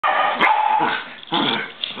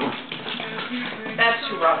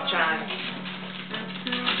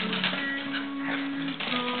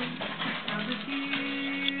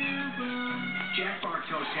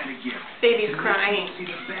crying.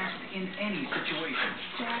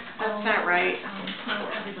 That's not right.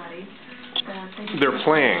 They're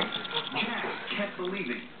playing. Jack kept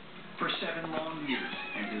believing for 7 long years,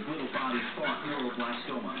 and his little body fought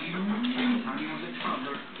neuroblastoma. By the time he was a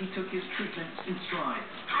toddler, he took his treatments in stride.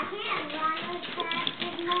 I can't run as fast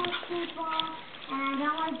as most people, and I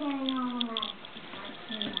don't like getting all the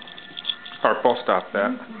meds. Harpo, stop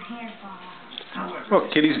that. Look,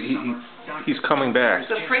 Kitty's he's coming back.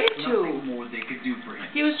 He's afraid to.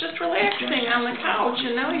 He was just relaxing on the couch,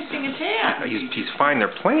 and now he's being attacked. He's fine. They're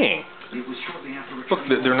playing. Look,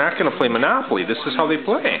 they're not going to play Monopoly. This is how they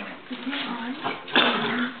play. I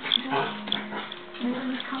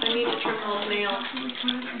need to trim those nails.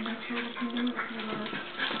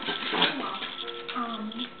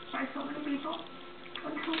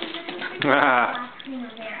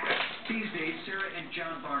 These days, Sarah and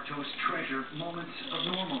John Bartos treasure moments of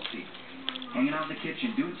normalcy. Hanging out in the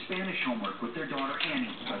kitchen, doing Spanish homework with their daughter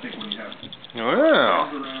Annie. I think when you have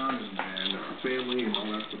Wow. around and a family and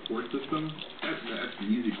all that support system, that's the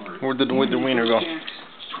easy part. Where'd the wiener go? Jack's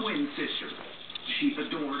twin sister. She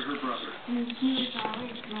adored her brother. And he was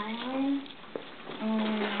always smiling,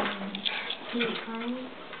 and he was funny,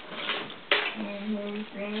 and he was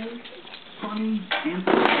brave. Funny and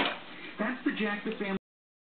funny. That's the Jack the family.